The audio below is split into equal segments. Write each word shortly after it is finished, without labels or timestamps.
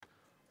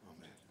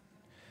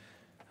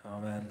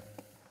Amen.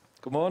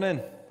 Good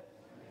morning.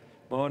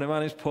 Morning, my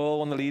name's Paul,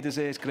 one of the leaders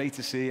here. It's great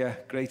to see you.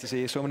 Great to see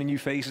you. So many new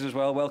faces as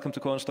well. Welcome to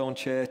Cornerstone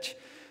Church.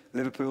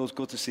 Liverpool's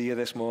good to see you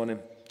this morning.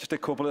 Just a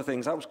couple of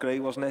things. That was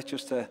great, wasn't it?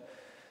 Just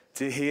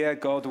to hear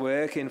God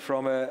working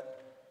from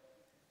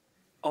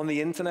on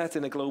the internet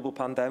in a global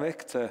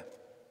pandemic to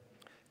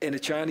in a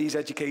Chinese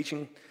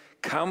education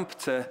camp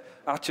to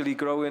actually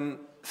growing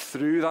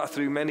through that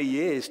through many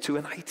years to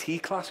an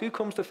IT class. Who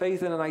comes to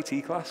faith in an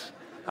IT class?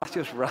 That's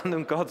just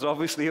random. God's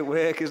obviously at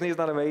work, isn't he? Isn't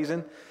that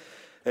amazing?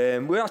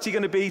 We're actually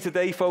going to be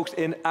today, folks,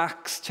 in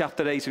Acts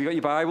chapter 8. So if you've got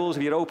your Bibles,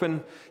 if you're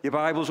open your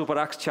Bibles up at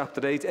Acts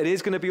chapter 8, it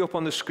is going to be up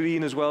on the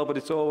screen as well, but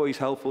it's always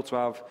helpful to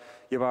have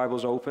your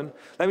Bibles open.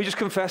 Let me just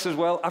confess as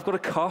well, I've got a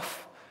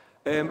cough.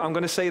 I'm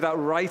going to say that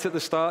right at the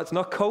start. It's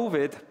not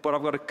COVID, but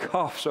I've got a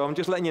cough, so I'm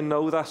just letting you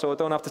know that so I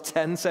don't have to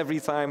tense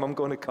every time I'm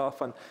going to cough,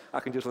 and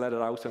I can just let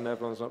it out and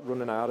everyone's not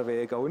running out of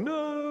here going,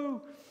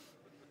 no!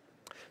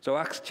 So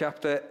Acts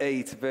chapter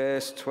 8,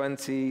 verse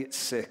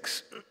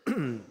 26.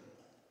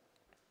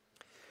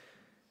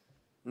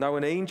 Now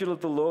an angel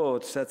of the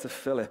Lord said to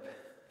Philip,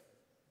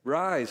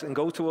 "Rise and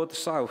go toward the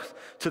south,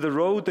 to the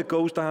road that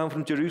goes down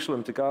from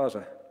Jerusalem to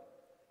Gaza.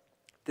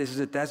 This is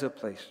a desert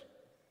place."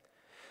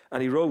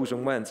 And he rose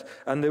and went.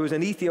 And there was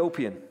an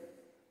Ethiopian,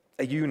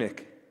 a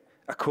eunuch,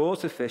 a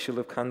court official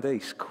of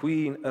Candace,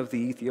 queen of the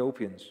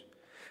Ethiopians,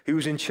 who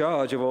was in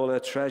charge of all her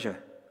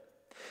treasure.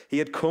 He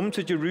had come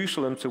to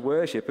Jerusalem to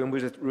worship and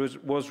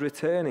was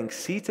returning,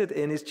 seated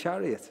in his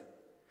chariot.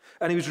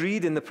 And he was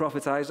reading the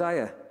prophet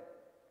Isaiah.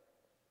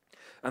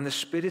 And the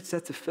Spirit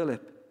said to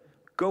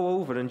Philip, "Go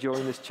over and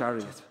join this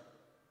chariot."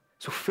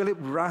 So Philip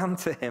ran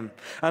to him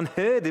and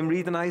heard him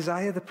reading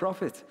Isaiah the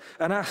prophet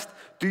and asked,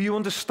 "Do you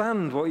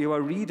understand what you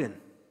are reading?"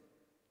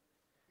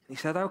 And he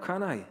said, "How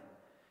can I,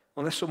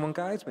 unless someone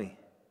guides me?"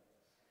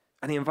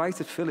 And he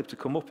invited Philip to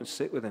come up and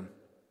sit with him.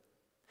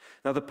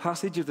 Now the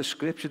passage of the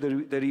scripture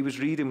that he was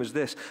reading was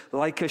this: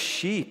 "Like a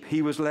sheep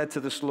he was led to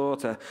the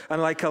slaughter,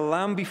 and like a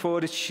lamb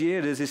before its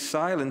shearers is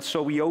silent,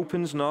 so he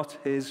opens not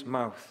his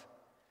mouth.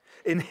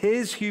 In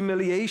his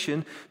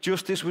humiliation,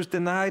 justice was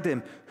denied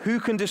him.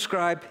 Who can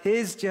describe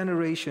his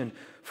generation?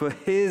 For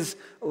his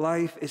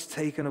life is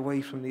taken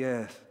away from the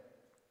earth."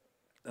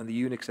 And the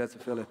eunuch said to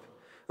Philip,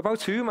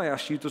 "About whom, I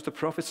ask you, does the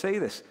prophet say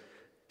this?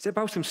 Is it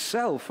about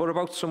himself or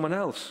about someone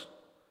else?"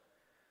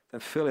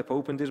 Then Philip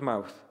opened his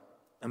mouth,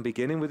 and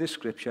beginning with his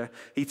scripture,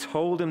 he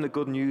told him the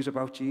good news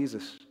about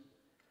Jesus.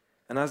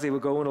 And as they were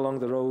going along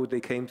the road, they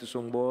came to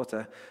some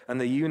water. And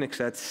the eunuch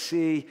said,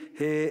 "See,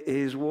 here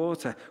is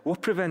water.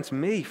 What prevents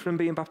me from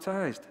being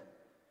baptized?"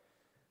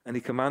 And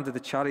he commanded the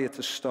chariot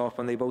to stop,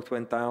 and they both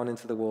went down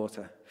into the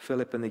water,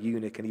 Philip and the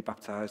eunuch, and he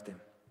baptized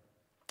him.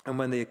 And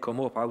when they had come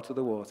up out of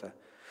the water,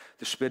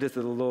 the Spirit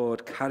of the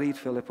Lord carried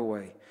Philip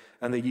away,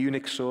 and the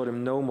eunuch saw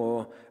him no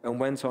more and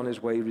went on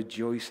his way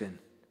rejoicing.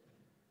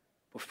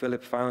 But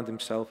Philip found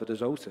himself at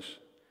Azotus,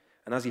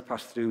 and as he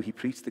passed through, he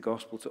preached the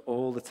gospel to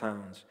all the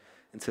towns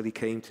until he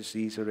came to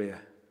Caesarea.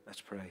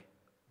 Let's pray.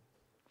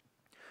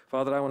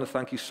 Father, I want to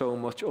thank you so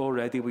much.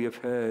 Already we have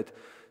heard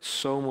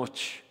so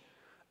much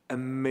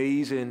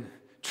amazing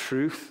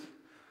truth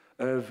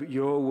of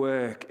your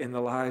work in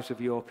the lives of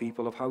your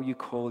people, of how you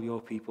call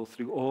your people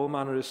through all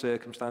manner of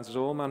circumstances,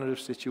 all manner of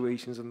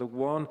situations. And the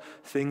one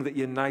thing that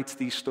unites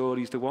these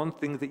stories, the one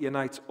thing that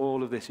unites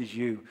all of this is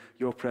you,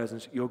 your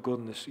presence, your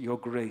goodness, your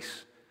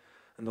grace,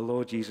 and the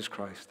Lord Jesus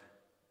Christ.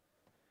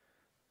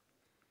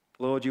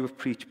 Lord, you have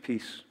preached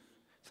peace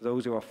to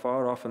those who are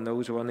far off and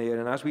those who are near.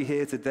 And as we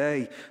hear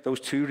today, those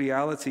two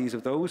realities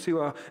of those who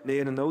are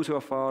near and those who are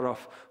far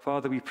off,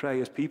 Father, we pray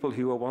as people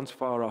who are once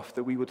far off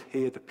that we would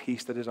hear the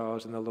peace that is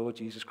ours in the Lord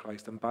Jesus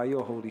Christ. And by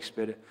your Holy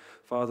Spirit,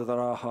 Father, that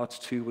our hearts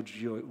too would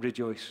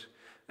rejoice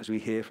as we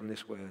hear from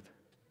this word.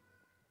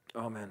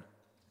 Amen.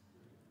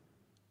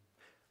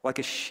 Like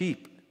a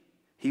sheep,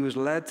 he was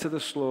led to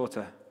the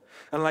slaughter.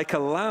 And like a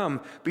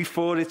lamb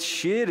before its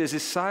shearers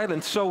is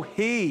silent, so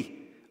he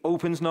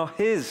opens not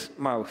his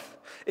mouth.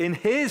 In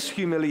his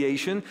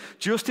humiliation,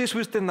 justice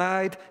was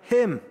denied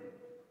him.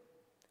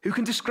 Who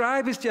can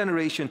describe his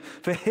generation?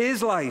 For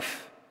his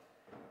life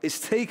is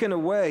taken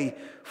away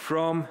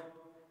from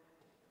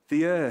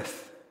the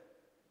earth.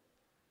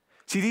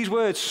 See, these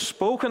words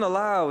spoken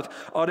aloud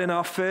are in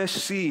our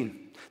first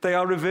scene. They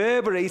are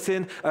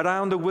reverberating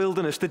around the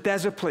wilderness, the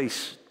desert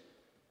place.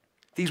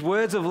 These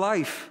words of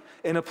life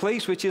in a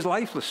place which is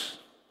lifeless.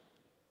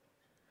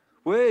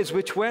 Words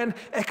which, when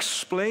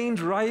explained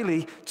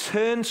rightly,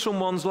 turn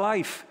someone's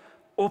life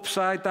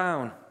upside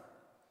down.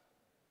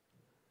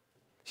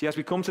 See, as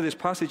we come to this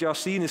passage, our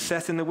scene is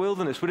set in the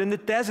wilderness. We're in the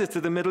desert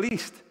of the Middle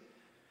East.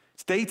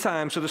 It's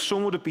daytime, so the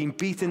sun would have been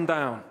beaten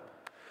down.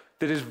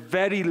 There is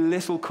very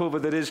little cover.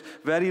 There is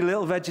very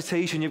little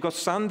vegetation. You've got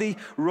sandy,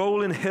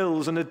 rolling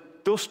hills and a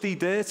dusty,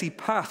 dirty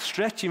path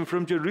stretching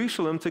from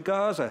Jerusalem to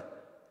Gaza.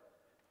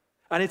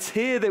 And it's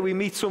here that we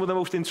meet some of the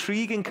most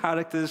intriguing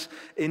characters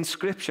in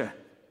Scripture.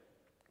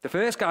 The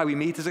first guy we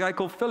meet is a guy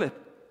called Philip.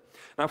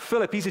 Now,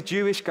 Philip, he's a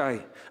Jewish guy,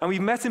 and we've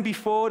met him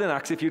before in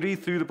Acts, if you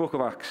read through the book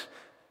of Acts.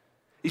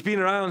 He's been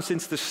around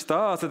since the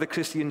start of the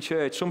Christian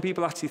church. Some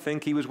people actually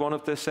think he was one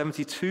of the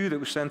 72 that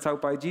was sent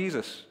out by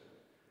Jesus.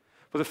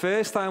 But the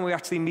first time we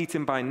actually meet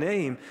him by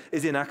name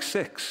is in Acts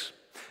 6.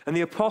 And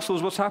the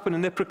apostles, what's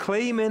happening? They're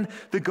proclaiming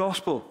the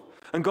gospel.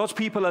 And God's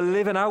people are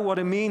living out what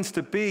it means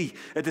to be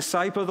a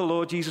disciple of the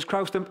Lord Jesus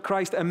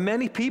Christ. And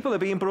many people are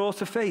being brought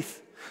to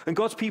faith. And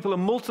God's people are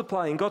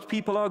multiplying. God's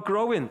people are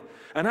growing.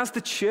 And as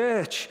the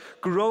church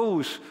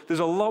grows, there's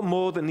a lot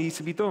more that needs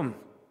to be done.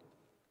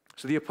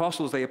 So the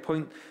apostles, they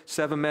appoint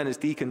 7 men as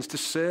deacons to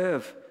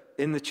serve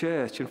in the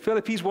church. And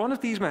Philip, he's one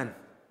of these men.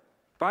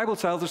 The Bible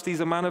tells us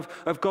he's a man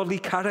of godly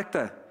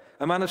character,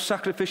 a man of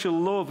sacrificial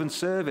love and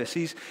service.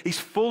 He's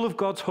full of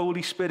God's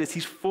Holy Spirit.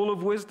 He's full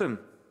of wisdom.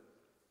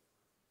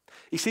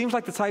 He seems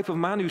like the type of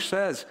man who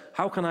says,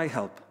 how can I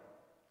help?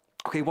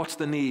 Okay, what's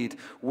the need?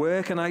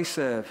 Where can I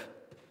serve?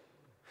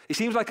 He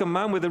seems like a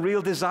man with a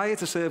real desire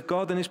to serve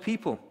God and his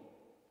people.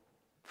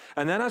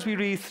 And then as we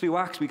read through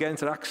Acts, we get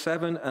into Acts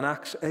 7 and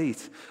Acts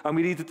 8, and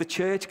we read that the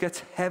church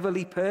gets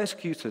heavily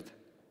persecuted.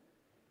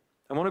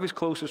 And one of his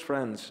closest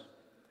friends,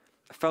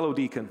 a fellow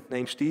deacon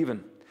named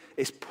Stephen,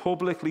 is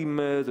publicly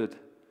murdered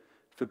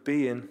for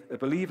being a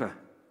believer.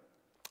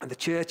 And the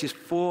church is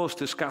forced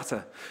to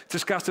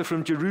scatter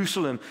from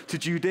Jerusalem to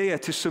Judea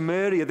to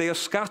Samaria. They are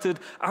scattered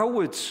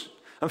outwards.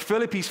 And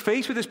Philip, he's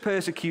faced with this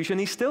persecution.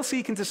 He's still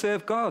seeking to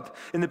serve God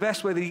in the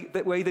best way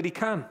that he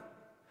can.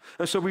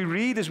 And so we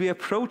read, as we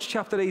approach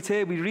chapter 8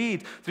 here, we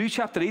read through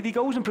chapter 8, he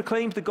goes and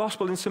proclaims the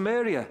gospel in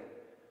Samaria.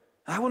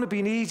 That wouldn't have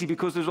been easy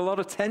because there's a lot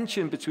of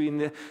tension between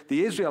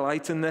the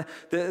Israelites and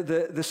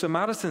the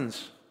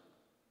Samaritans.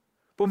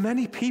 But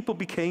many people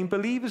became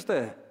believers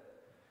there.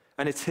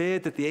 And it's here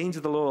that the angel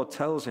of the Lord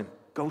tells him,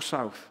 go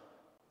south.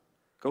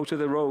 Go to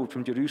the road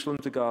from Jerusalem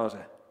to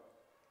Gaza.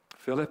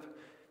 Philip,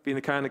 being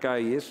the kind of guy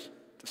he is,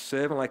 the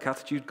servant-like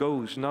attitude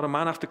goes. He's not a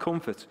man after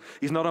comfort.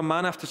 He's not a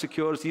man after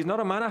security. He's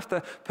not a man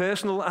after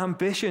personal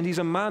ambition. He's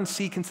a man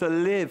seeking to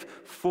live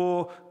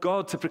for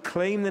God, to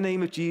proclaim the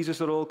name of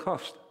Jesus at all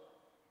cost.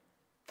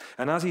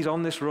 And as he's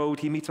on this road,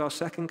 he meets our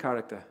second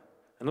character,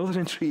 another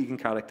intriguing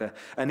character,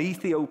 an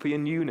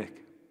Ethiopian eunuch.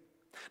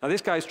 Now,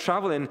 this guy's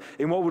traveling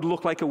in what would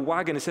look like a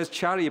wagon. It says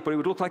chariot, but it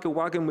would look like a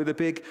wagon with a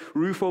big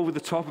roof over the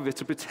top of it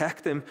to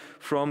protect him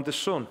from the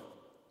sun.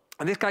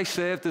 And this guy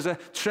served as a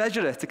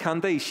treasurer to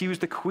Candace. She was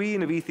the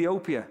queen of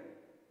Ethiopia.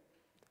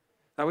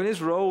 Now, in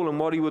his role and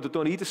what he would have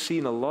done, he'd have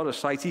seen a lot of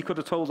sights. He could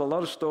have told a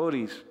lot of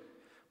stories.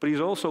 But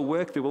he's also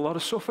worked through a lot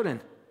of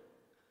suffering.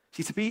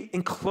 See, to be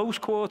in close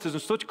quarters,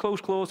 and such close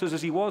quarters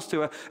as he was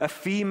to a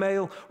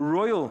female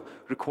royal,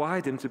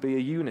 required him to be a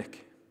eunuch.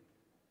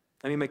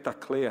 Let me make that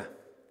clear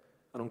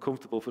and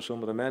uncomfortable for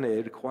some of the men here.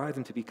 It required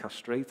him to be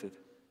castrated.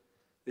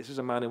 This is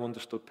a man who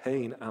understood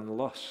pain and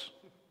loss.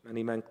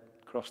 Many men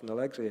crossing their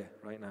legs here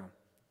right now.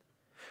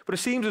 But it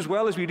seems as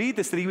well as we read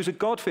this that he was a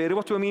God-fearer.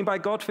 What do I mean by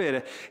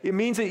God-fearer? It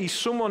means that he's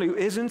someone who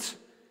isn't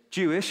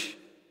Jewish,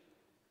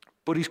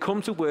 but he's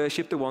come to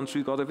worship the one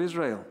true God of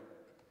Israel.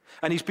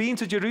 And he's been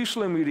to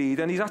Jerusalem, we read,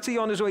 and he's actually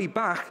on his way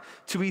back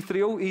to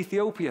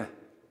Ethiopia.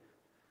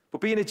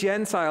 But being a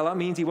Gentile, that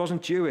means he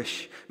wasn't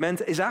Jewish. It meant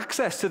his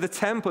access to the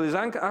temple, his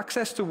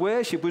access to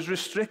worship was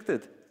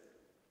restricted.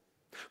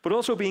 But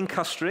also being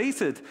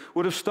castrated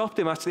would have stopped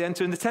him actually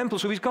entering the temple.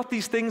 So he's got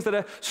these things that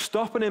are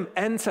stopping him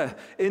enter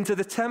into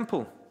the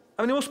temple.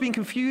 I mean, it must have been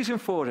confusing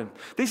for him.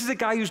 This is a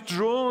guy who's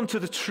drawn to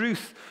the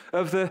truth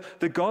of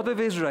the God of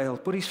Israel,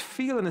 but he's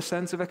feeling a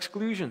sense of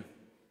exclusion.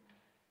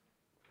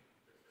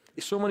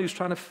 He's someone who's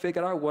trying to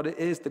figure out what it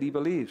is that he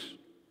believes.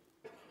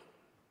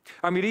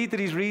 And we read that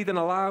he's reading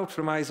aloud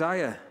from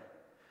Isaiah.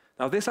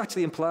 Now, this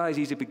actually implies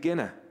he's a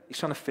beginner. He's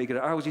trying to figure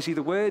it out. You see,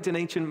 the words in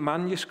ancient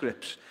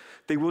manuscripts,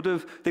 they would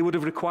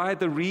have required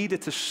the reader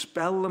to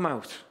spell them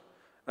out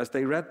as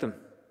they read them.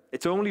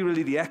 It's only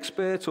really the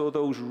experts or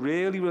those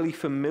really, really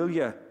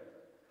familiar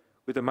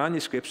with the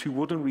manuscripts who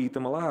wouldn't read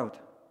them aloud.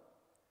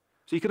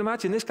 So you can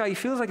imagine this guy, he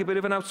feels like a bit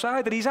of an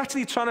outsider. He's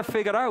actually trying to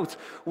figure out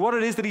what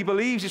it is that he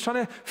believes. He's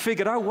trying to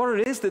figure out what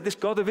it is that this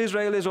God of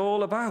Israel is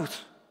all about.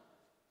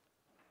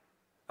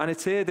 And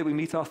it's here that we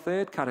meet our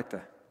third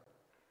character,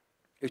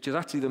 which is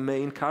actually the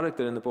main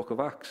character in the book of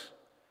Acts.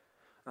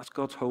 That's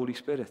God's Holy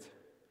Spirit.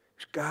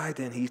 He's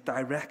guiding, he's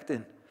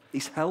directing,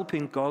 he's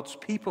helping God's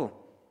people.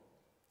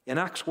 In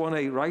Acts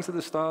 1:8, right at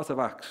the start of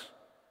Acts,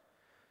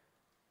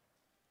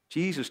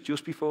 Jesus,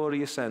 just before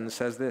he ascends,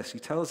 says this. He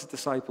tells his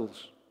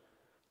disciples,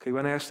 okay,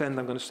 when I ascend,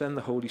 I'm going to send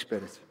the Holy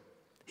Spirit.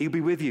 He'll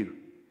be with you,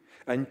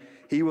 and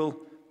he will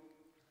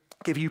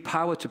give you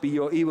power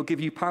he will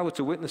give you power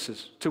to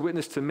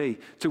witness to me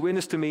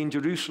in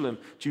Jerusalem,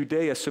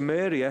 Judea,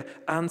 Samaria,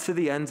 and to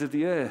the ends of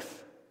the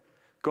earth.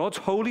 God's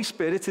Holy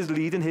Spirit is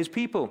leading his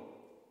people.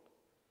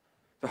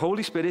 The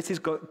Holy Spirit is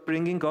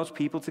bringing God's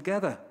people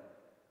together.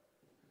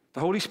 The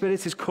Holy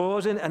Spirit is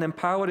causing and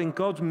empowering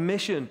God's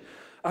mission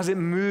as it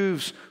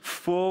moves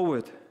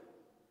forward.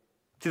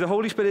 See, the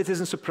Holy Spirit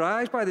isn't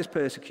surprised by this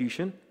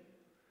persecution.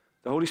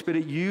 The Holy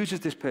Spirit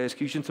uses this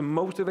persecution to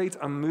motivate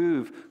and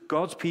move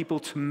God's people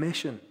to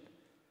mission.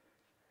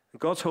 And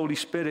God's Holy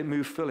Spirit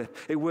moved Philip.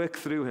 It worked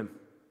through him.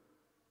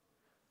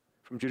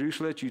 from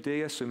Jerusalem,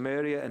 Judea,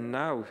 Samaria, and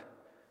now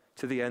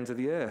to the ends of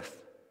the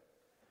earth.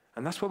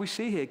 And that's what we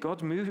see here.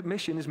 God's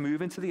mission is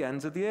moving to the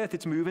ends of the earth.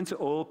 It's moving to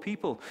all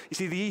people. You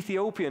see, the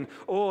Ethiopian,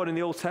 or in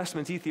the Old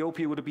Testament,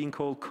 Ethiopia would have been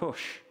called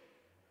Cush.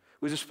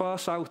 It was as far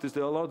south as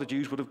a lot of the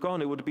Jews would have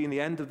gone. It would have been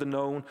the end of the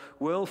known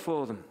world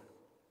for them.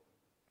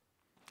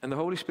 And the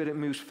Holy Spirit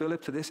moves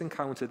Philip to this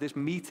encounter, this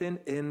meeting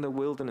in the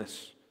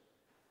wilderness.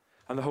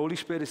 And the Holy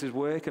Spirit is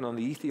working on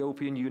the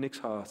Ethiopian eunuch's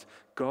heart.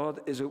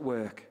 God is at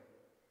work.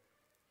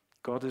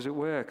 God is at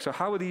work. So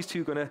how are these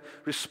two going to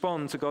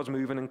respond to God's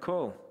moving and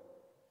call?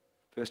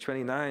 Verse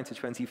 29 to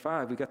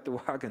 25, we get the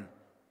wagon.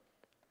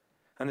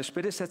 And the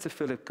Spirit said to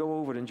Philip, go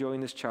over and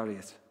join this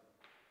chariot.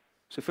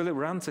 So Philip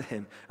ran to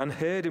him and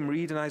heard him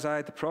reading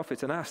Isaiah the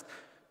prophet and asked,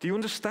 do you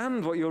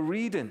understand what you're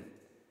reading?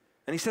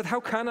 And he said, how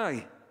can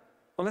I,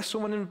 unless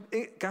someone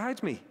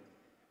guides me?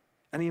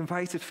 And he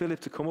invited Philip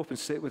to come up and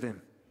sit with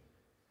him.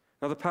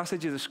 Now the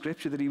passage of the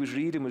scripture that he was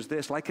reading was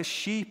this: like a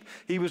sheep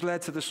he was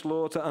led to the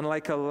slaughter, and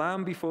like a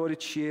lamb before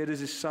its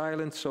shearers is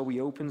silent, so he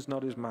opens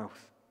not his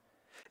mouth.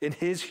 In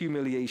his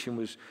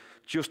humiliation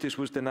justice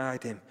was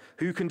denied him.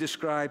 Who can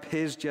describe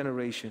his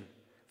generation?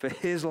 For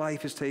his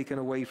life is taken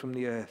away from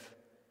the earth.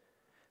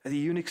 And the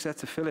eunuch said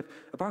to Philip,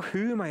 about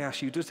whom, I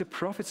ask you, does the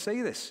prophet say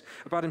this?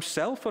 About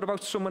himself or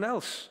about someone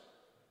else?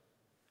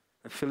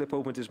 And Philip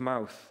opened his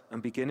mouth,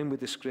 and beginning with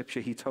the scripture,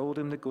 he told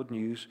him the good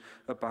news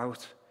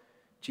about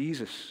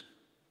Jesus.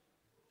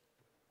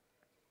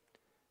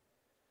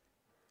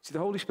 See, the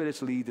Holy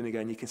Spirit's leading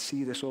again. You can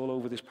see this all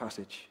over this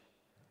passage.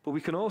 But we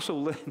can also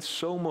learn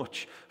so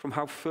much from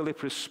how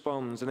Philip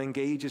responds and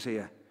engages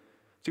here.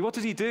 See, what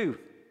does he do?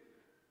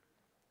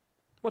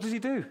 What does he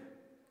do?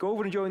 Go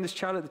over and join this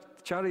chariot,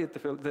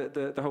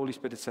 the Holy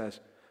Spirit says.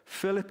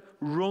 Philip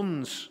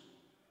runs.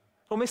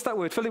 Don't miss that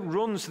word. Philip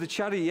runs to the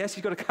chariot. Yes,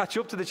 he's got to catch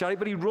up to the chariot,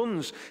 but he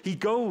runs. He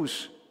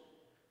goes.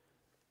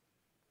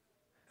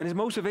 And his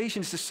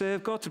motivation is to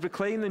serve God, to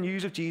proclaim the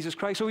news of Jesus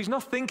Christ. So he's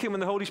not thinking when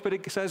the Holy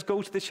Spirit says,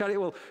 go to the chariot,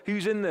 well,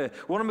 who's in there?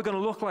 What am I going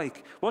to look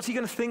like? What's he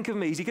going to think of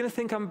me? Is he going to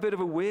think I'm a bit of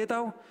a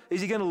weirdo?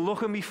 Is he going to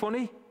look at me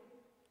funny?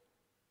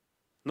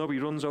 No, he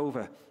runs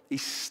over. He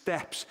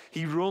steps.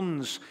 He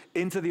runs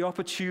into the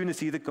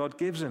opportunity that God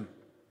gives him.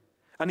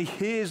 And he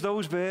hears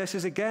those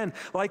verses again.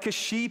 Like a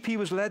sheep he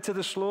was led to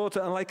the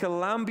slaughter, and like a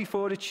lamb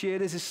before its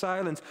shearers is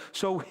silent,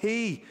 so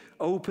he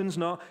opens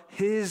not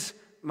his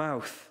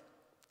mouth.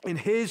 In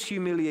his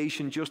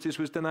humiliation, justice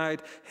was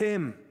denied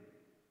him.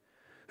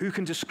 Who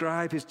can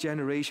describe his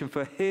generation?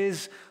 For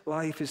his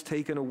life is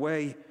taken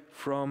away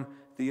from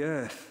the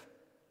earth.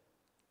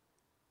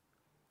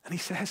 And he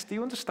says, do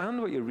you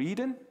understand what you're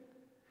reading?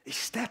 He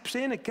steps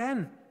in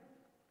again.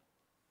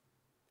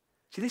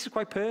 See, this is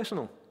quite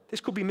personal.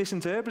 This could be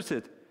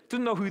misinterpreted.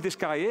 Doesn't know who this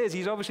guy is.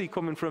 He's obviously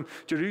coming from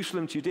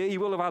Jerusalem, Judea. He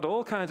will have had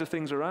all kinds of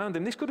things around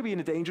him. This could have been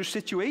a dangerous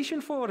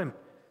situation for him.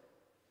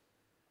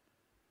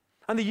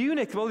 And the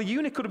eunuch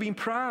could have been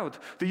proud.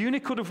 The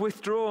eunuch could have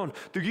withdrawn.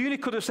 The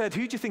eunuch could have said,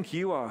 who do you think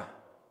you are?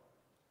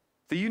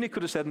 The eunuch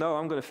could have said, no,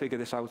 I'm going to figure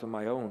this out on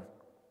my own.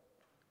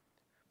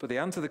 But the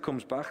answer that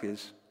comes back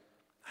is,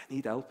 I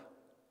need help.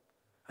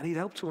 I need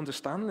help to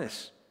understand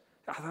this.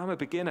 I'm a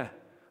beginner.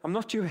 I'm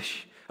not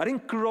Jewish. I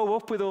didn't grow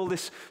up with all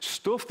this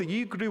stuff that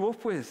you grew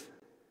up with.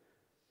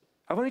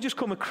 I've only just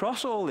come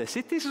across all this.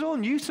 This is all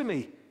new to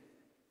me.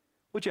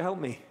 Would you help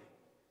me?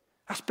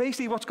 That's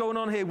basically what's going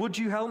on here. Would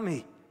you help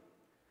me?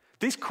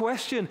 This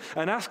question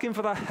and asking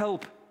for that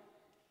help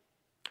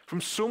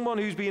from someone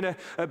who's been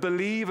a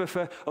believer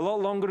for a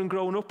lot longer and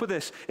grown up with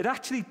this, it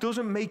actually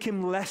doesn't make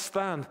him less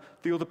than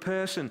the other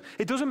person.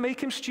 It doesn't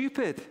make him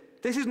stupid.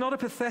 This is not a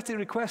pathetic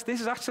request.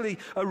 This is actually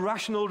a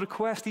rational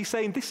request. He's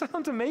saying, this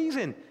sounds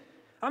amazing.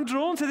 I'm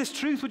drawn to this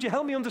truth. Would you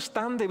help me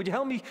understand it? Would you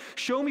help me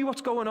show me what's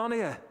going on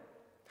here?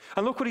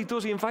 And look what he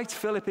does. He invites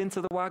Philip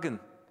into the wagon.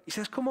 He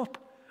says, come up.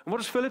 And what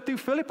does Philip do?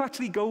 Philip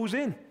actually goes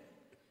in.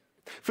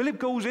 Philip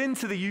goes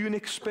into the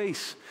eunuch's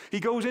space. He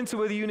goes into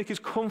where the eunuch is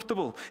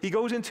comfortable. He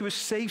goes into a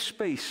safe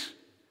space.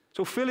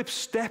 So Philip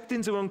stepped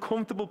into an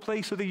uncomfortable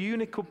place so the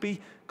eunuch could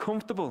be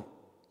comfortable.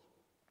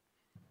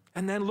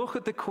 And then look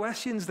at the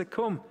questions that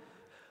come.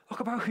 Look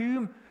about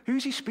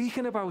who's he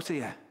speaking about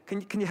here?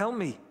 Can you help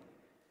me?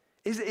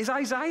 Is it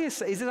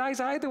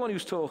Isaiah the one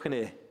who's talking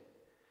here?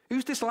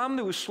 Who's this lamb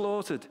that was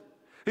slaughtered?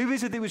 Who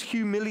is it that was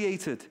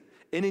humiliated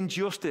in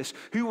injustice?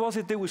 Who was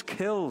it that was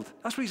killed?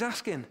 That's what he's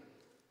asking.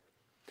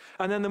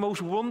 And then the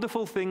most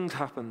wonderful thing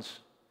happens.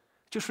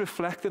 Just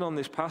reflecting on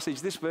this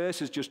passage, this verse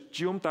has just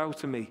jumped out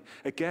to me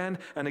again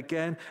and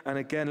again and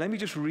again. Let me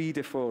just read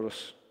it for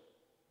us.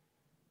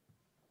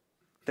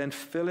 Then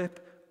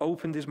Philip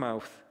opened his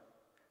mouth,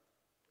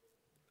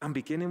 and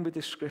beginning with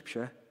this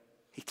scripture,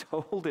 he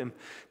told him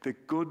the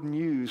good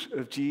news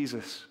of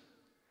Jesus.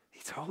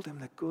 He told him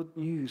the good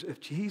news of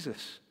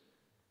Jesus.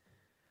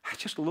 I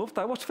just love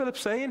that. What's Philip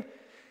saying?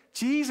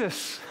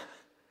 Jesus.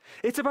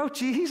 It's about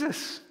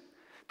Jesus.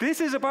 This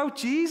is about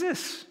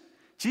Jesus.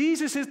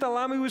 Jesus is the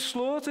lamb who was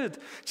slaughtered.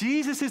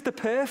 Jesus is the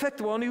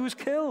perfect one who was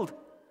killed.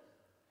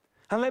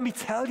 And let me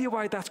tell you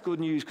why that's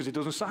good news, because it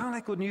doesn't sound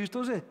like good news,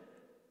 does it?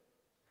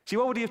 See,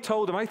 what would he have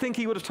told him? I think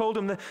he would have told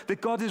him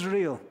that God is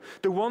real.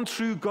 The one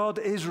true God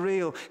is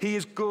real. He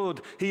is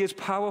good. He is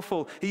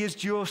powerful. He is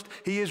just.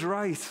 He is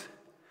right.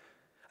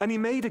 And he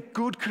made a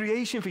good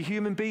creation for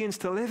human beings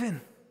to live in.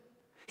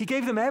 He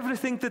gave them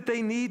everything that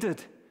they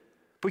needed.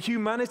 But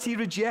humanity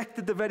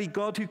rejected the very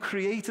God who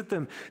created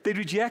them. They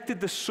rejected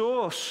the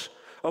source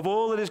of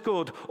all that is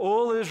good,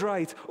 all that is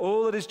right,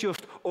 all that is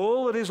just,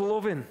 all that is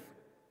loving.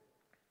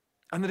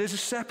 And there is a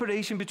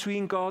separation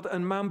between God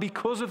and man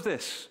because of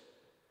this.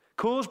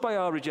 Caused by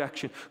our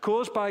rejection,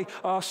 caused by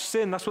our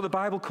sin. That's what the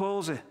Bible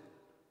calls it.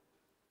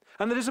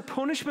 And there is a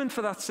punishment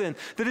for that sin.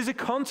 There is a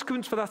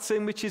consequence for that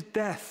sin, which is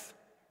death.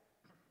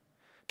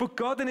 But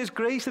God in his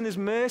grace and his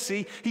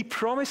mercy, he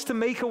promised to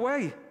make a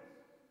way.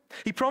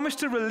 He promised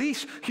to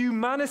release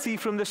humanity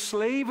from the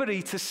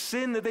slavery to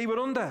sin that they were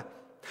under.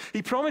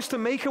 He promised to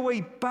make a way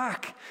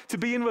back to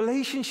be in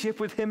relationship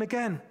with him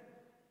again.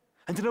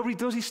 And you know what he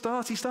does? He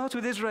starts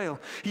with Israel.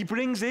 He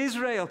brings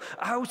Israel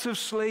out of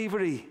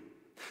slavery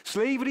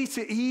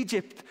to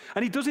Egypt,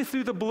 and he does it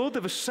through the blood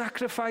of a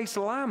sacrificed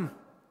lamb.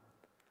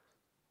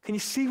 Can you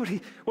see what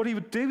he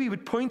would do? He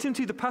would point him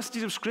to the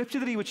passages of Scripture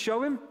that he would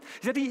show him.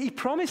 He said he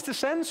promised to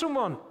send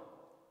someone.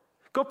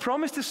 God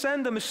promised to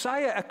send a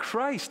Messiah, a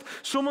Christ,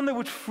 someone that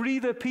would free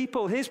their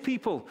people, his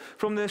people,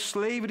 from their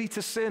slavery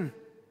to sin.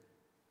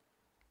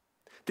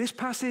 This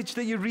passage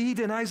that you read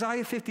in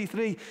Isaiah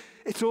 53,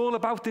 it's all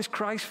about this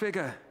Christ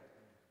figure.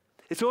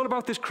 It's all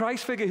about this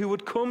Christ figure who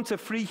would come to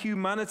free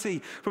humanity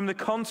from the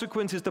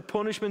consequences, the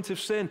punishment of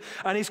sin.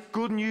 And it's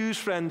good news,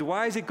 friend.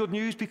 Why is it good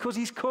news? Because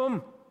he's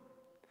come.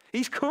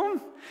 He's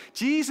come.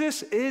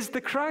 Jesus is the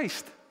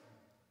Christ.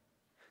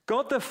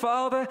 God the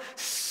Father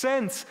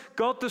sent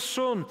God the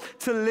Son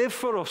to live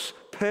for us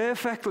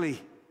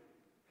perfectly,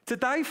 to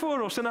die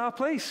for us in our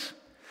place,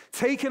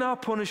 taking our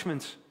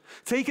punishment,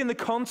 taking the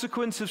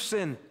consequence of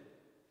sin,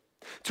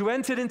 to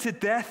enter into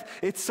death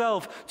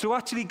itself, to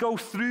actually go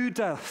through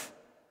death.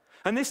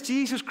 And this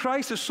Jesus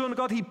Christ, the Son of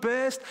God, he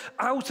burst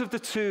out of the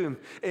tomb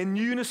in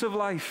newness of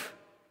life,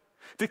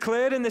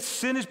 declaring that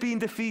sin has been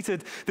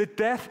defeated, that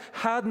death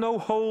had no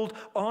hold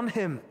on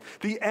him.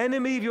 The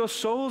enemy of your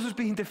souls has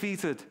been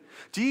defeated.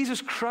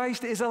 Jesus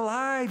Christ is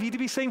alive. You'd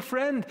be saying,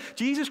 friend,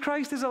 Jesus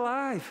Christ is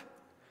alive.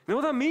 You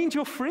know what that means?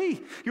 You're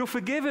free. You're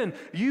forgiven.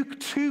 You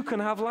too can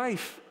have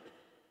life.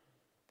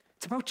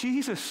 It's about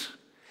Jesus.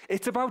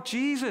 It's about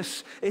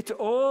Jesus. It's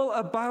all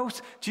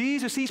about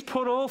Jesus. He's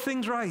put all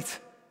things right.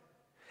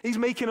 He's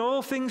making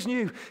all things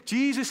new.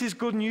 Jesus is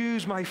good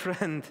news, my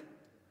friend.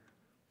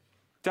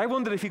 I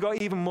wonder if he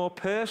got even more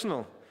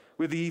personal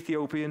with the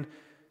Ethiopian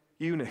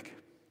eunuch.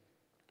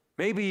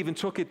 Maybe even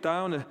took it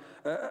down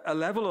a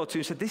level or two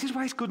and said, this is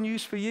why it's good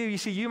news for you. You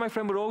see, you, my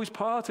friend, were always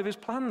part of his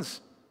plans.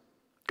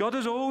 God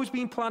has always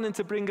been planning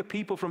to bring a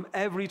people from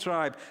every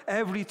tribe,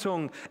 every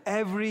tongue,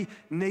 every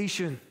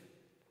nation.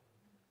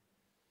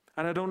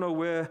 And I don't know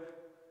where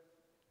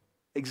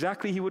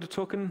exactly he would have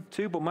taken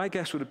to, but my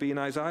guess would have been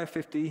Isaiah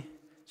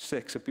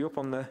 56. It'll be up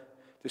on the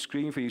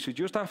screen for you. So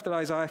just after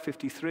Isaiah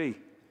 53,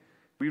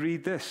 we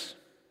read this.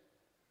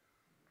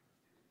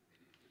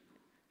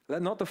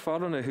 Let not the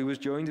foreigner who has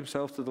joined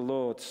himself to the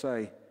Lord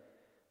say,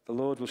 the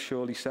Lord will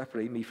surely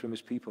separate me from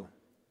his people.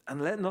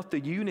 And let not the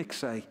eunuch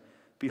say,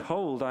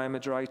 behold, I am a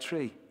dry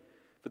tree.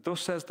 But thus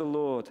says the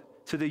Lord,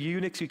 to the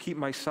eunuchs who keep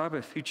my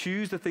Sabbath, who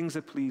choose the things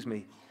that please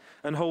me,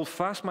 and hold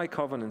fast my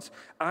covenants,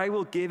 I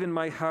will give in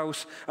my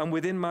house and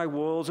within my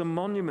walls a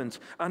monument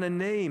and a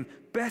name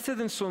better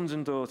than sons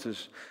and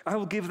daughters. I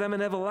will give them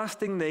an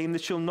everlasting name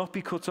that shall not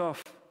be cut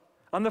off.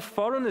 And the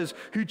foreigners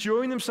who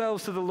join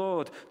themselves to the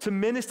Lord, to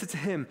minister to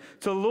him,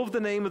 to love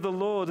the name of the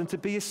Lord and to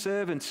be his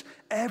servants,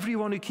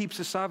 everyone who keeps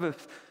the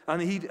Sabbath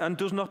and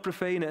does not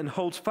profane it and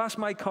holds fast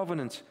my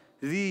covenant,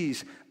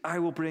 these I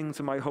will bring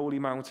to my holy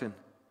mountain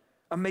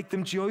and make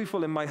them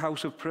joyful in my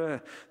house of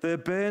prayer. Their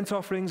burnt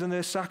offerings and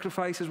their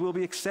sacrifices will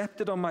be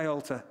accepted on my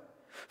altar.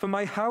 For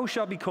my house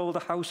shall be called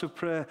a house of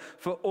prayer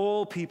for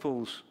all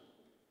peoples.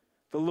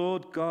 The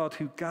Lord God,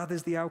 who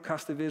gathers the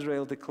outcast of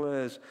Israel,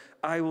 declares,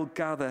 I will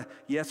gather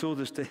yet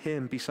others to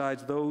him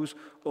besides those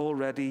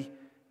already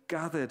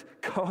gathered.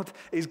 God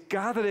is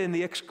gathering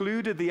the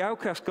excluded, the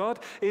outcast. God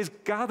is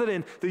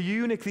gathering the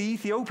eunuch, the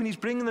Ethiopian. He's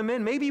bringing them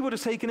in. Maybe he would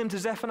have taken him to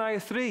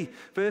Zephaniah 3,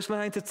 verse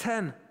 9 to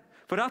 10.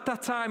 But at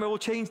that time I will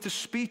change the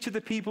speech of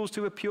the peoples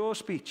to a pure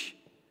speech,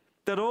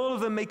 that all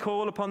of them may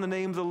call upon the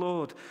name of the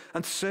Lord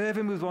and serve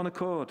him with one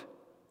accord.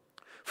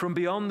 From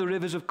beyond the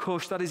rivers of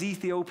Cush, that is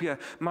Ethiopia,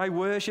 my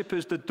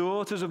worshippers, the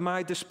daughters of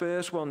my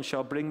dispersed ones,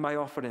 shall bring my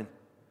offering.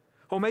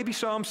 Or maybe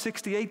Psalm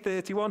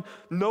 68:31,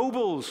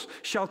 nobles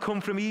shall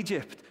come from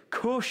Egypt.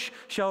 Cush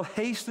shall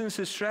hasten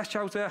to stretch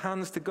out her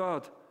hands to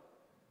God.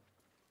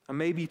 And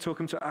maybe he took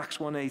him to Acts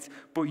 1:8,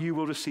 but you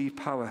will receive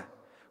power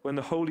when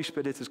the Holy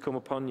Spirit has come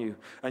upon you,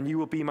 and you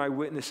will be my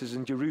witnesses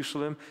in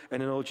Jerusalem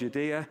and in all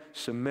Judea,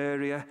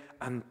 Samaria,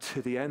 and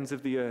to the ends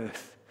of the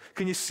earth.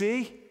 Can you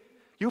see?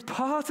 You're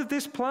part of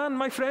this plan,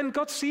 my friend.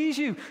 God sees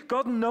you.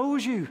 God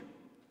knows you.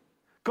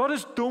 God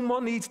has done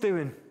what needs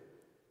doing.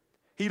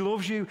 He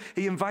loves you.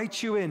 He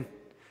invites you in.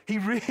 He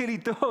really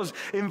does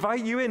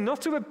invite you in,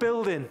 not to a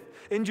building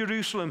in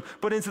Jerusalem,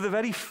 but into the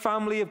very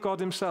family of God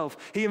himself.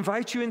 He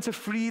invites you into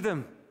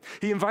freedom.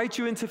 He invites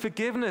you into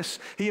forgiveness.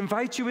 He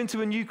invites you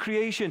into a new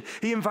creation.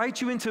 He invites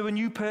you into a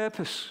new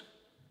purpose.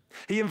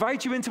 He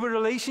invites you into a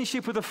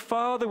relationship with a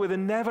Father with a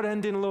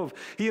never-ending love.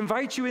 He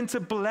invites you into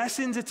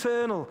blessings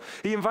eternal.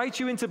 He invites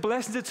you into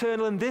blessings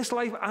eternal in this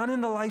life and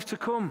in the life to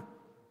come.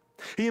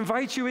 He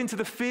invites you into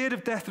the fear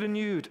of death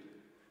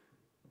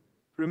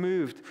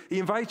removed. He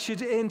invites you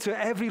into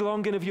every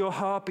longing of your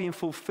heart being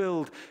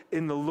fulfilled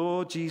in the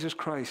Lord Jesus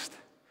Christ.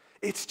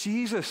 It's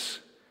Jesus.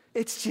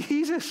 It's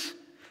Jesus.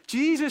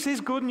 Jesus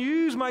is good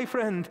news, my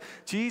friend.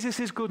 Jesus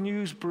is good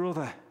news,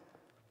 brother.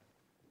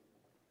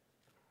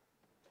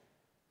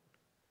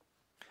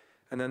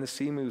 And then the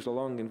scene moves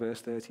along in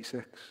verse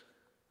 36.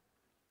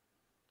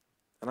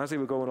 And as they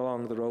were going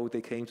along the road,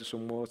 they came to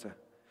some water.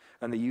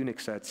 And the eunuch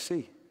said,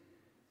 "See,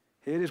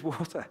 here is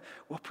water.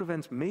 What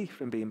prevents me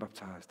from being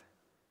baptized?"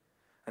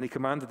 And he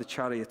commanded the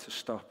chariot to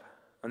stop.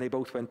 And they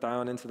both went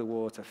down into the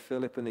water,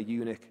 Philip and the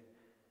eunuch.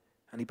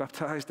 And he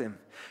baptized him.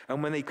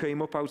 And when they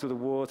came up out of the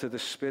water, the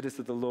Spirit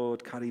of the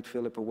Lord carried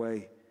Philip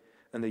away.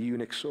 And the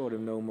eunuch saw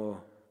him no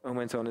more and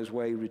went on his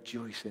way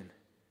rejoicing.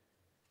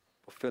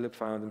 But Philip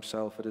found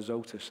himself at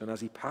Azotus. And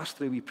as he passed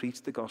through, he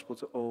preached the gospel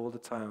to all the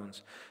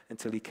towns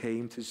until he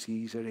came to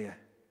Caesarea.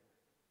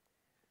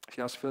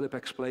 See, as Philip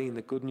explained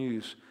the good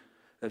news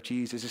of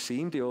Jesus, it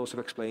seemed he also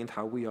explained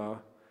how we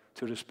are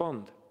to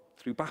respond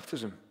through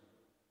baptism.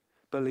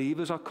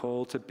 Believers are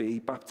called to be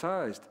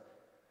baptized,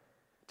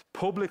 to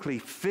publicly,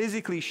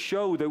 physically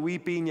show that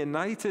we've been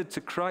united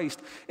to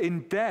Christ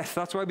in death.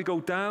 That's why we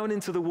go down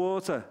into the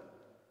water.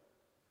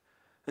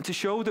 And to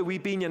show that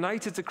we've been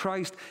united to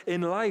Christ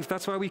in life.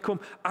 That's why we come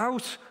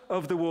out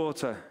of the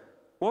water.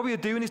 What we are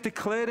doing is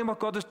declaring what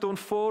God has done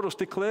for us,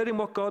 declaring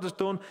what God has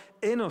done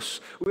in us.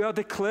 We are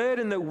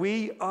declaring that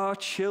we are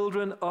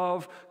children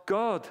of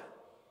God.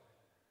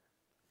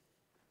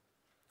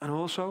 And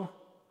also,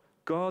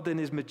 God in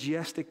his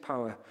majestic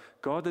power,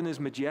 God in his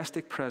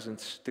majestic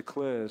presence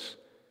declares,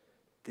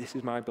 "This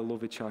is my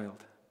beloved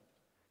child.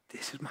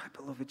 This is my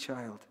beloved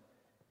child."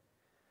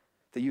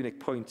 The eunuch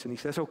points and he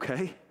says,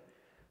 "Okay,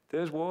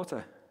 there's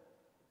water.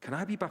 Can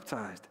I be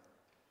baptized?"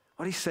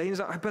 What he's saying is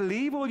that I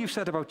believe all you've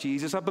said about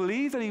Jesus. I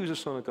believe that he was the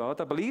Son of God.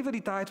 I believe that he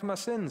died for my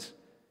sins.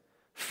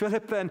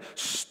 Philip then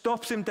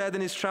stops him dead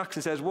in his tracks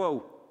and says,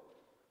 "Whoa,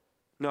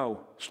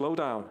 no, slow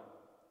down.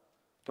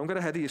 Don't get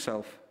ahead of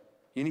yourself.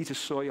 You need to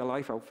sort your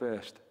life out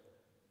first.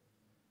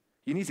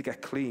 You need to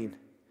get clean.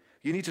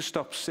 You need to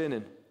stop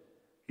sinning.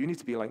 You need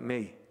to be like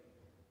me.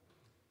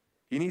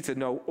 You need to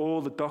know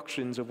all the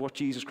doctrines of what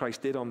Jesus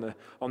Christ did on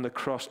the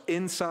cross,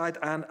 inside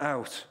and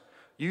out.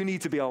 You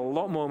need to be a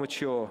lot more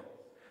mature.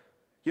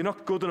 You're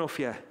not good enough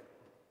yet.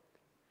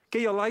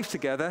 Get your life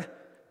together,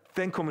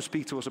 then come and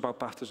speak to us about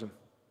baptism."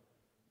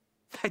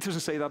 He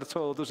doesn't say that at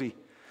all, does he?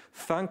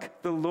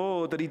 Thank the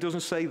Lord that he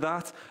doesn't say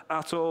that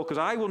at all, because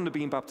I wouldn't have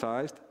been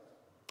baptized.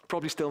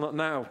 Probably still not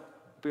now,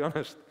 to be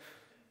honest.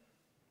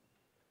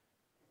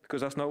 Because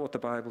that's not what the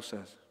Bible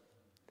says.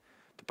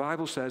 The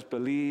Bible says,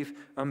 believe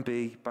and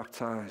be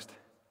baptized.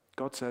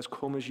 God says,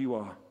 come as you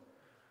are.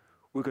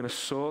 We're going to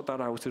sort that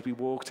out as we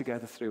walk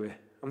together through it.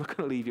 I'm not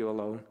going to leave you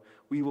alone.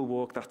 We will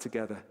walk that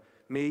together.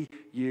 Me,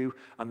 you,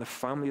 and the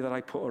family that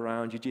I put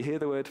around you. Did you hear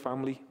the word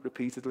family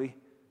repeatedly?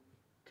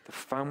 The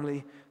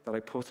family that I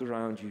put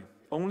around you.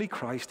 Only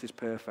Christ is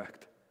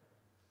perfect.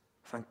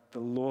 Thank the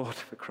Lord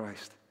for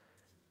Christ.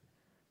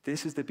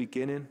 This is the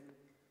beginning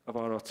of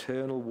our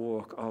eternal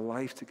walk, our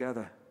life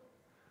together.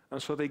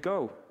 And so they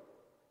go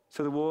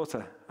to the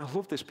water. I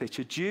love this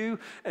picture. Jew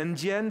and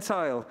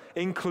Gentile,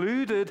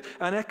 included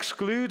and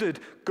excluded,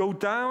 go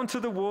down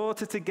to the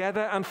water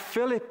together, and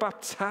Philip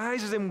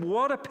baptizes him.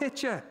 What a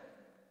picture.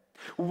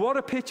 What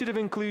a picture of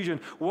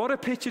inclusion. What a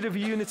picture of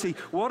unity.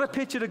 What a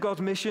picture of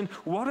God's mission.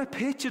 What a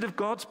picture of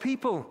God's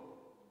people.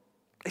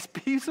 It's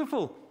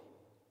beautiful.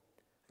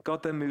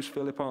 God then moves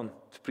Philip on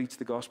to preach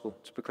the gospel,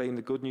 to proclaim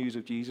the good news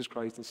of Jesus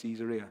Christ in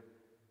Caesarea.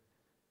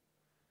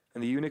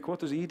 And the eunuch, what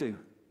does he do?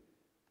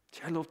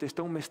 See, I love this.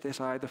 Don't miss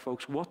this either,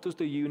 folks. What does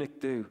the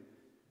eunuch do?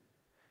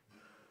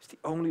 It's the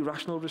only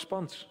rational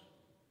response.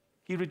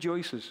 He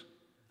rejoices.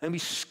 And we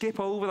skip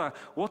over that.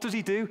 What does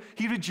he do?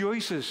 He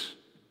rejoices.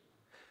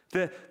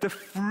 The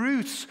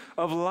fruit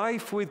of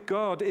life with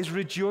God is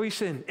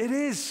rejoicing. It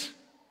is.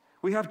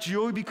 We have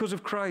joy because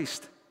of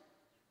Christ.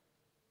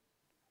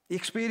 He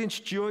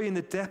experienced joy in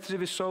the depths of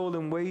his soul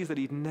in ways that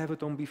he'd never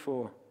done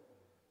before.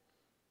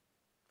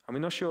 And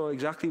we're not sure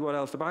exactly what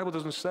else. The Bible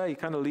doesn't say. It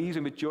kind of leaves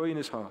him with joy in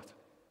his heart.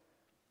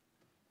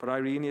 But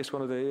Irenaeus,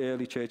 one of the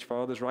early church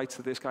fathers, writes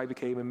that this guy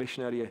became a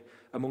missionary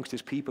amongst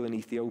his people in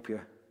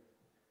Ethiopia,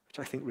 which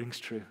I think rings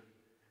true.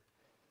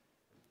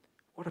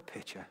 What a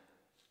picture.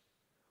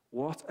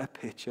 What a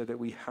picture that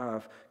we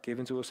have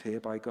given to us here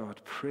by God.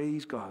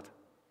 Praise God.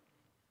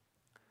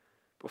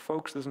 But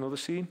folks, there's another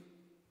scene.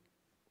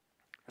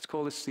 Let's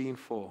call this scene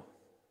 4.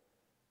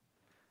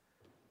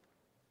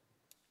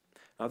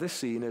 Now this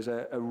scene is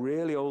a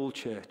really old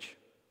church.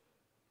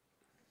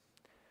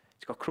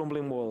 It's got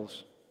crumbling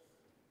walls.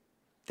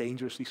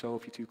 Dangerously so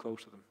if you're too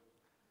close to them.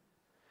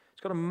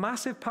 It's got a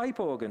massive pipe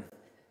organ.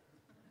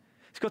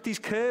 It's got these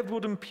curved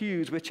wooden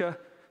pews, which are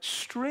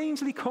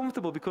strangely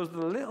comfortable because of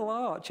the little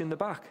arch in the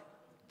back,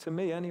 to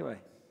me anyway.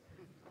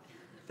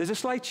 There's a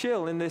slight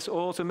chill in this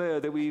autumn air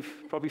that we've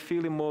probably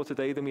feeling more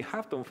today than we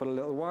have done for a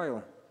little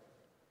while.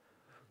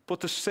 But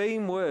the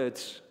same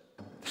words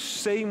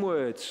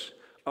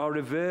are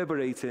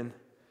reverberating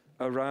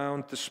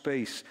around the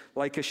space.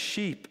 Like a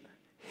sheep,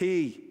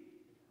 he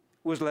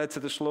was led to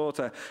the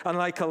slaughter. And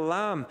like a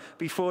lamb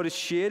before its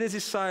shearers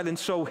is silent,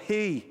 so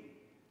he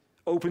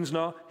opens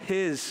not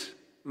his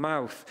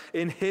mouth.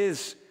 In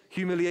his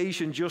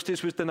humiliation,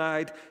 justice was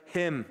denied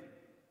him.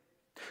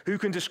 Who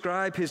can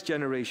describe his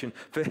generation?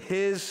 For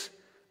his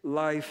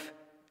life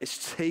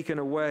is taken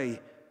away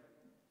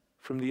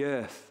from the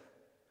earth.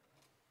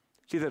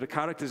 See, there are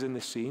characters in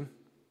this scene.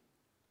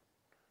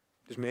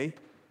 There's me,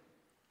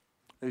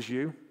 there's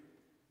you, and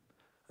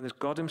there's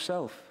God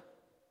himself.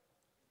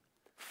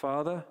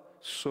 Father,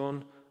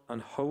 Son,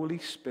 and Holy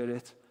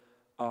Spirit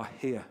are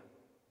here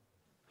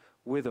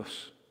with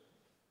us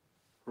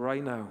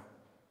right now,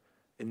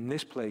 in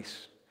this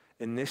place,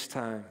 in this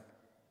time.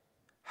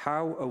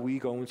 How are we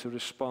going to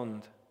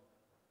respond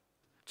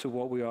to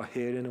what we are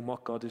hearing and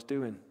what God is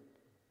doing?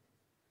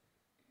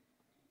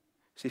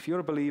 See, if you're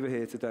a believer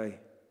here today,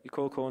 you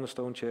call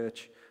Cornerstone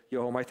Church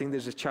your home, I think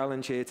there's a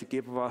challenge here to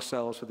give of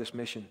ourselves for this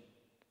mission.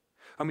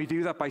 And we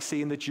do that by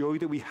seeing the joy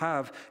that we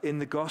have in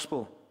the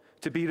gospel,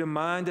 to be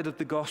reminded of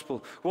the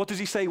gospel. What does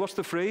he say? What's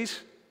the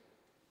phrase?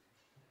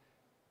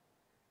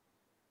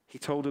 He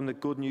told him the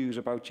good news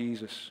about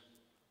Jesus.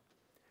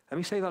 Let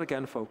me say that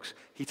again, folks.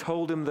 He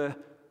told him the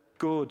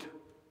good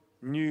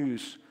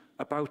news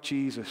about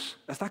Jesus.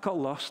 Has that got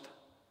lost?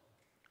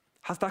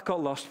 Has that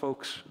got lost,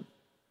 folks?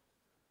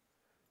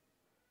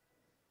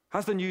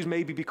 Has the news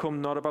maybe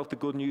become not about the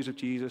good news of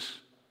Jesus?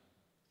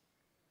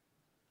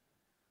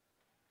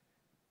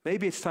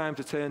 Maybe it's time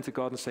to turn to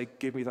God and say,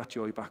 give me that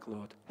joy back,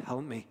 Lord.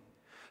 Help me.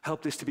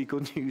 Help this to be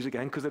good news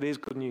again, because it is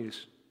good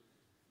news.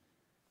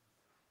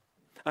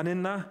 And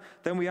in that,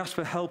 then we ask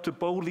for help to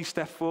boldly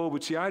step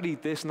forward. See, I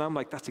read this and I'm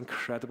like, that's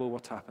incredible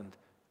what's happened.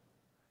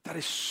 That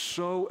is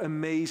so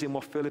amazing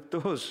what Philip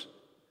does.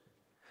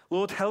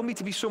 Lord, help me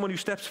to be someone who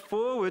steps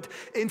forward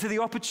into the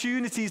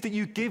opportunities that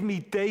you give me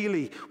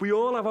daily. We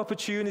all have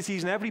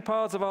opportunities in every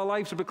part of our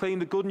life to proclaim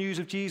the good news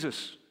of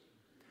Jesus.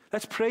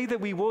 Let's pray that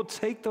we would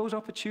take those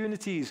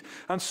opportunities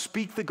and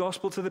speak the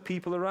gospel to the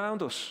people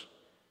around us.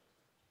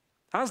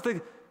 Has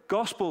the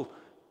gospel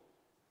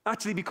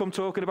actually become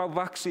talking about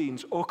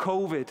vaccines or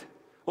COVID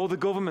or the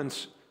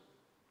governments?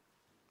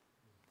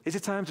 Is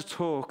it time to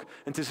talk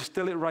and to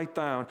distill it right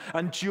down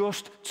and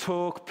just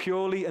talk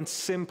purely and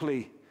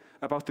simply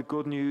about the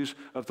good news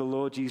of the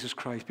Lord Jesus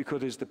Christ,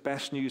 because it is the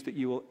best news that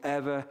you will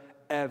ever,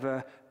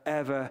 ever,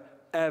 ever,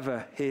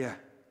 ever hear.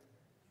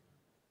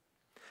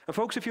 And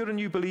folks, if you're a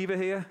new believer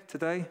here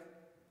today,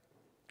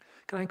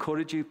 can I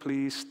encourage you,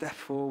 please step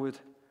forward.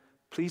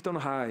 Please don't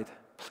hide.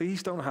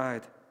 Please don't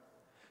hide.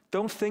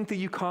 Don't think that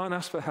you can't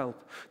ask for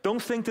help.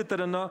 Don't think that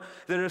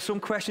there are some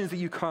questions that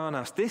you can't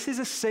ask. This is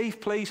a safe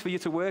place for you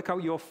to work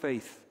out your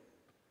faith.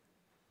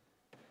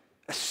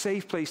 A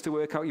safe place to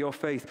work out your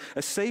faith.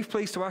 A safe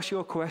place to ask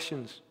your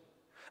questions.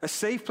 A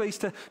safe place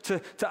to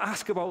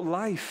ask about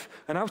life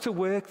and how to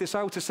work this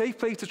out. A safe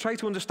place to try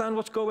to understand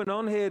what's going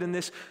on here in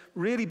this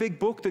really big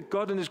book that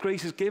God in his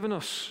grace has given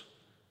us.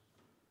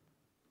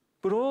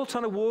 We're all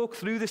trying to walk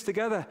through this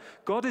together.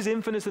 God is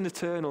infinite and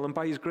eternal, and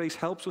by his grace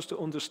helps us to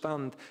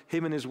understand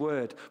him and his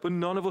word. But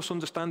none of us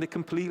understand it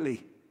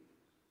completely.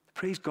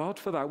 Praise God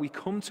for that. We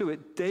come to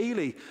it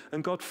daily,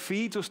 and God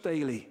feeds us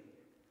daily.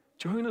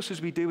 Join us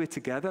as we do it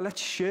together.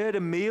 Let's share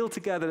a meal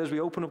together as we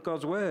open up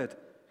God's word.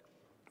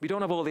 We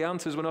don't have all the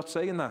answers. We're not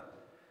saying that.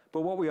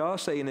 But what we are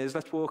saying is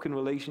let's walk in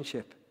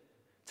relationship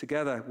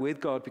together with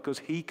God, because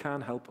he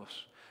can help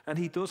us. And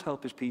he does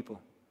help his people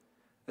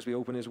as we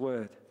open his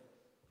word.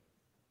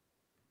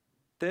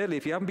 Thirdly,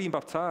 if you haven't been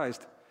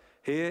baptized,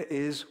 here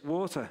is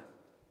water.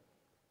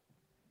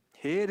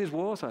 Here is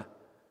water.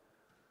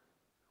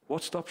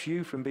 What stops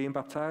you from being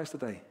baptized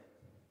today?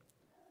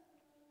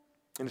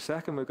 In a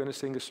second, we're going to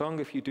sing a song.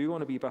 If you do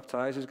want to be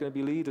baptized, there's going to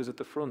be leaders at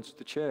the front,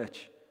 the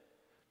church.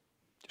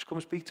 Just come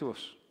and speak to us.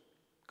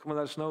 Come and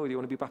let us know if you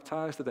want to be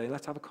baptized today.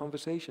 Let's have a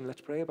conversation.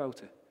 Let's pray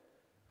about it.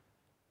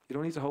 You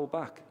don't need to hold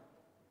back.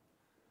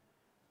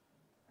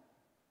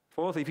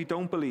 Fourthly, if you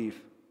don't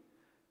believe,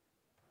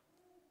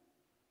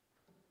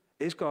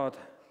 is God,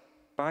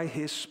 by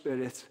his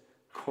Spirit,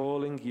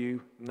 calling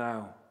you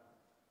now?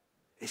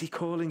 Is he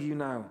calling you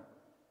now?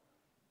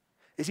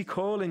 Is he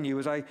calling you,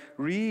 as I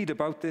read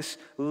about this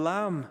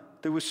lamb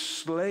that was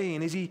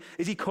slain, is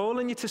he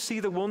calling you to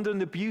see the wonder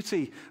and the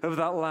beauty of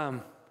that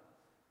lamb?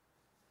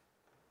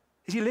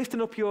 Is he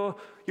lifting up your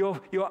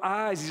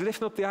eyes? Is he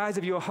lifting up the eyes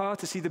of your heart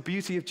to see the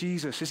beauty of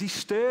Jesus? Is he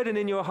stirring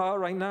in your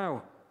heart right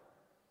now?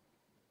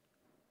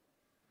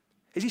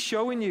 Is he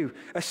showing you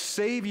a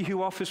Savior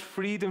who offers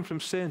freedom from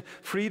sin,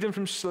 freedom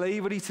from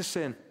slavery to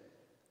sin?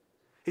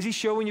 Is he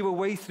showing you a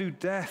way through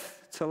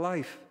death to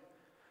life?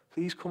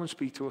 Please come and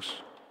speak to us.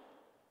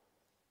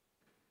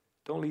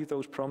 Don't leave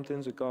those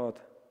promptings of God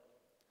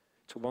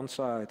to one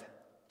side.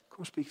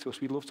 Come speak to us.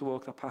 We'd love to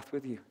walk that path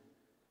with you.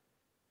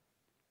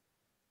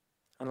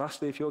 And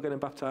lastly, if you're getting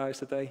baptized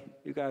today,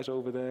 you guys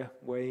over there,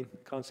 Wayne,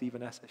 can't see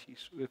Vanessa.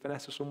 She's with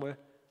Vanessa somewhere.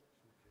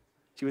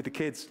 She's with the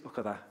kids. Look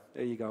at that.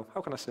 There you go.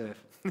 How can I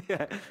serve?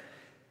 Yeah.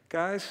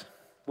 Guys,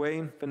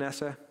 Wayne,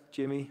 Vanessa,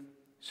 Jimmy,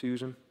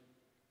 Susan.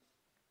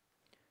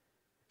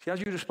 See, as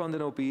you respond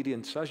in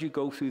obedience, as you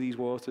go through these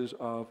waters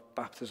of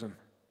baptism,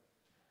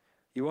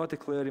 you are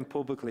declaring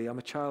publicly, I'm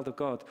a child of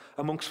God,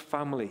 amongst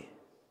family.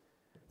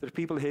 There are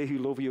people here who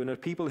love you, and there are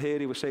people here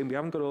who are saying, we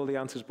haven't got all the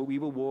answers, but we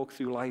will walk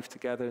through life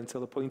together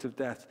until the point of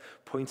death,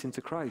 pointing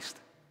to Christ.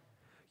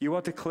 You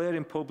are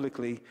declaring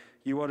publicly,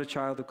 you are a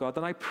child of God.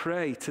 And I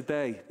pray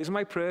today, this is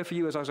my prayer for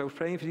you as I was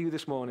praying for you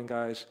this morning,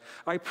 guys.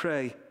 I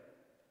pray,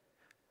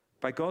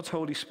 by God's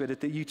Holy Spirit,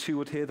 that you too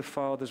would hear the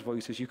Father's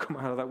voice as you come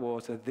out of that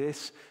water.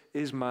 This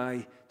is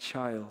my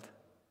child.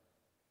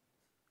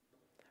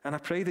 And I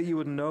pray that you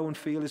would know and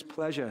feel his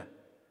pleasure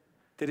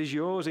that is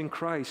yours in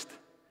Christ,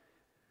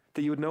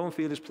 that you would know and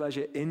feel his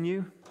pleasure in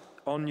you,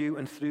 on you,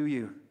 and through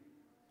you.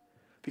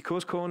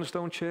 Because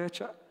Cornerstone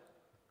Church,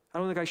 I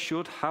don't think I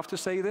should have to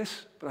say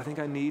this, but I think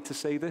I need to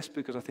say this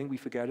because I think we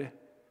forget it.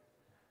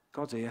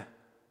 God's here.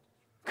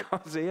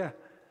 God's here.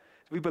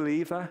 Do we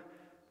believe that?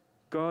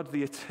 God,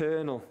 the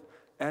eternal,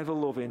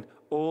 ever-loving,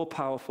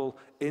 all-powerful,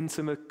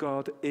 intimate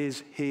God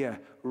is here,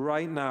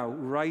 right now,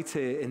 right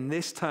here, in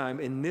this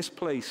time, in this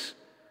place,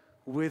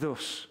 with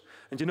us.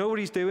 And do you know what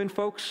he's doing,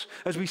 folks?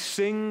 As we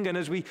sing and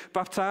as we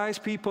baptize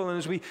people and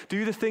as we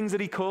do the things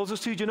that he calls us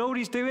to, do you know what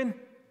he's doing?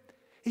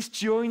 He's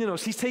joining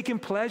us. He's taking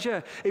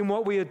pleasure in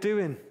what we are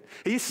doing.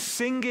 He's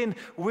singing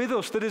with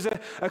us. There is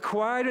a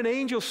choir of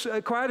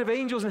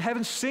angels in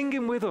heaven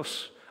singing with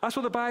us. That's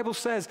what the Bible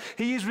says.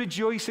 He is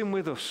rejoicing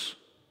with us.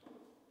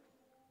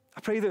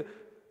 I pray that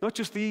not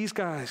just these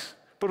guys,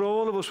 but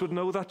all of us would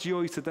know that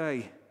joy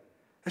today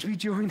as we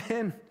join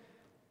in.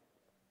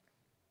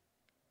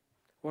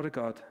 What a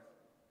God.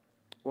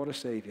 What a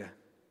Savior.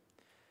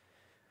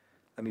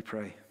 Let me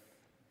pray.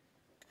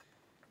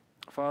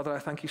 Father, I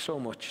thank you so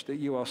much that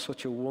you are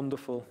such a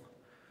wonderful,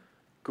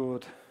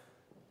 good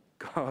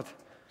God,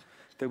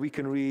 that we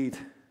can read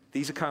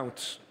these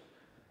accounts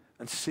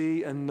and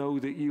see and know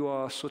that you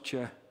are such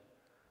a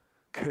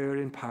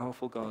caring,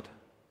 powerful God,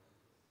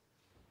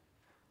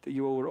 that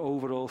you are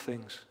over all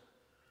things,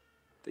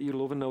 that you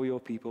love and know your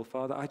people.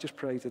 Father, I just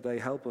pray today,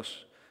 help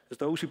us, as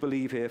those who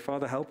believe here,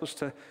 Father, help us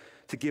to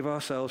give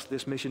ourselves to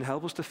this mission.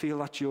 Help us to feel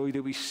that joy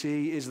that we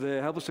see is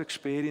there. Help us to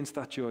experience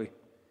that joy.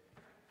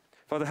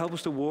 Father, help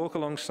us to walk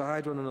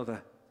alongside one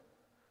another.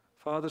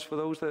 Fathers, for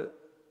those that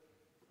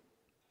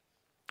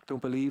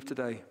don't believe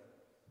today,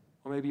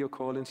 or maybe you're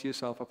calling to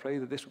yourself, I pray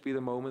that this would be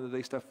the moment that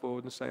they step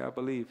forward and say, I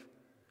believe.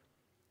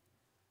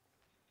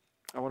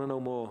 I want to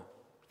know more.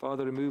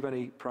 Father, remove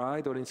any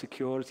pride or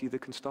insecurity that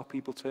can stop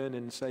people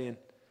turning and saying,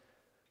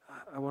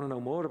 I want to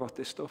know more about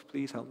this stuff.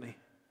 Please help me.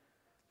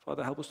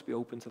 Father, help us to be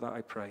open to that,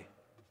 I pray,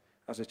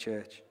 as a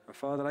church. And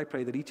Father, I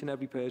pray that each and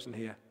every person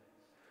here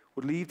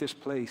would leave this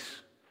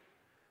place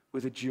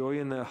with a joy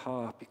in their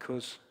heart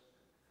because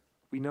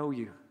we know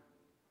you,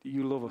 that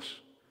you love us.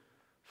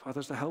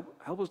 Father,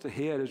 help us to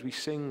hear as we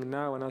sing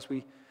now and as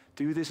we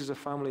do this as a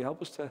family.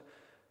 Help us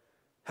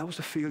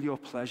to feel your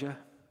pleasure,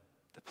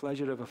 the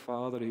pleasure of a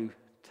Father who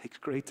takes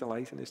great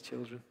delight in his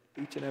children,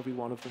 each and every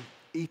one of them,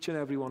 each and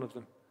every one of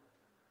them.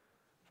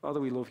 Father,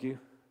 we love you.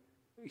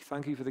 We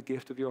thank you for the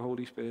gift of your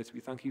Holy Spirit. We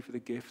thank you for the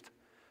gift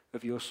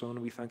of your Son.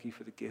 We thank you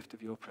for the gift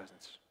of your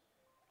presence.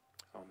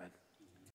 Amen.